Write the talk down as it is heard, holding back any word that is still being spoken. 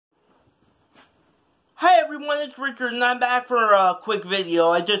everyone, it's Richard and I'm back for a quick video.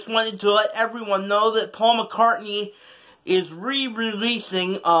 I just wanted to let everyone know that Paul McCartney is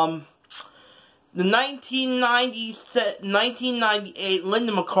re-releasing the 1998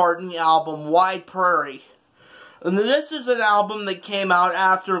 Linda McCartney album, Wide Prairie. And this is an album that came out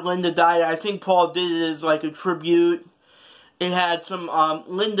after Linda died. I think Paul did it as like a tribute. It had some,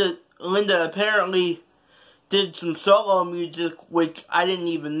 Linda apparently did some solo music, which I didn't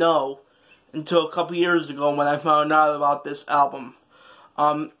even know until a couple years ago when I found out about this album.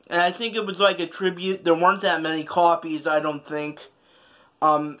 And I think it was like a tribute. There weren't that many copies, I don't think.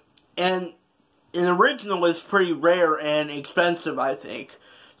 And an original is pretty rare and expensive, I think.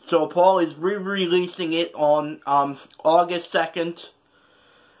 So Paul is re-releasing it on August 2nd.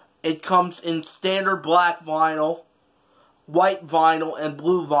 It comes in standard black vinyl, white vinyl, and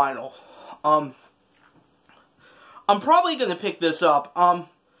blue vinyl. I'm probably going to pick this up.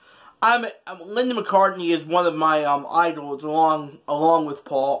 Linda McCartney is one of my idols along with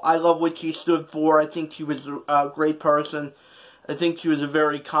Paul. I love what she stood for. I think she was a great person. I think she was a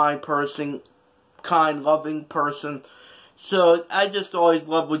very kind person, loving person. So I just always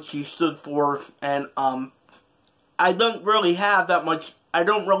loved what she stood for, and I don't really have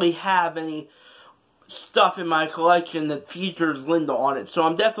any stuff in my collection that features Linda on it. So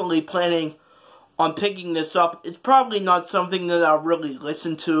I'm definitely planning on picking this up. It's probably not something that I'll really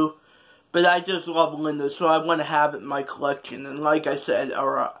listen to, but I just love Linda, so I want to have it in my collection. And like I said,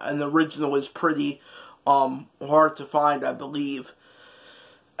 an original is pretty hard to find, I believe.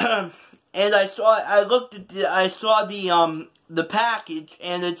 And I saw the package,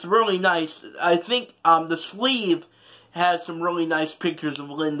 and it's really nice. I think the sleeve has some really nice pictures of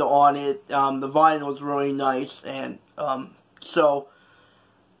Linda on it. The vinyl is really nice, and so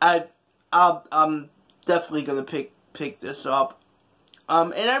I'm definitely gonna pick this up.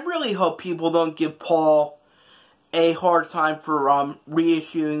 And I really hope people don't give Paul a hard time for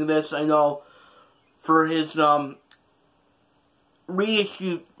reissuing this. I know for his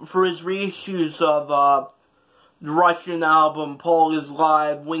reissues of the Russian album, Paul is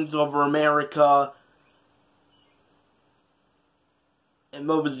Live, Wings Over America, and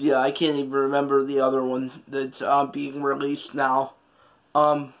what was I can't even remember the other one that's being released now.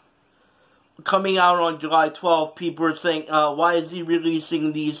 Coming out on July 12th, people are saying, why is he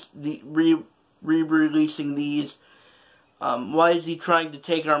releasing these, re-releasing these? Why is he trying to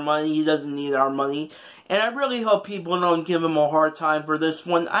take our money? He doesn't need our money. And I really hope people don't give him a hard time for this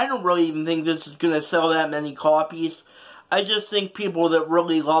one. I don't really even think this is going to sell that many copies. I just think people that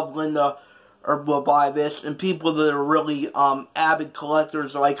really love Linda will buy this, and people that are really avid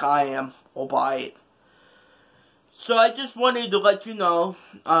collectors like I am will buy it. So I just wanted to let you know,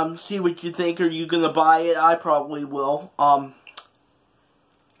 see what you think. Are you going to buy it? I probably will.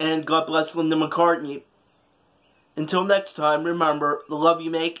 And God bless Linda McCartney. Until next time, remember, the love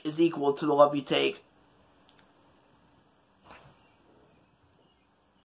you make is equal to the love you take.